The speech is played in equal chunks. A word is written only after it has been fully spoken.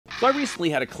So I recently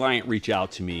had a client reach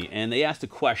out to me and they asked a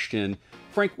question,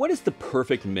 Frank, what is the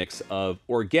perfect mix of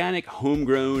organic,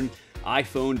 homegrown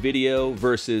iPhone video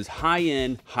versus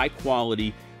high-end,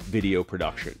 high-quality video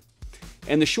production?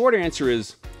 And the short answer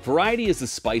is, variety is the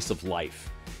spice of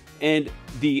life. And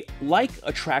the like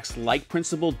attracts like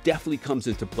principle definitely comes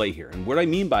into play here. And what I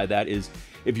mean by that is,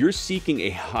 if you're seeking a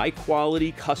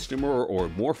high-quality customer or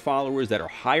more followers that are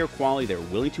higher quality, that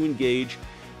are willing to engage,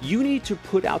 you need to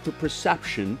put out the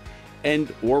perception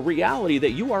or reality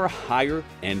that you are a higher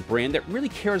end brand that really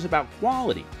cares about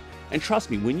quality. And trust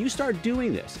me, when you start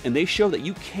doing this and they show that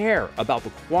you care about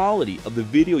the quality of the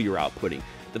video you're outputting,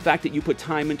 the fact that you put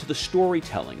time into the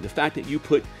storytelling, the fact that you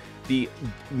put the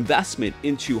investment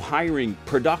into hiring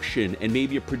production and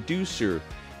maybe a producer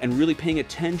and really paying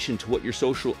attention to what your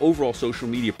overall social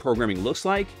media programming looks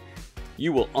like,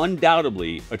 you will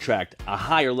undoubtedly attract a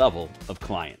higher level of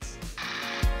clients.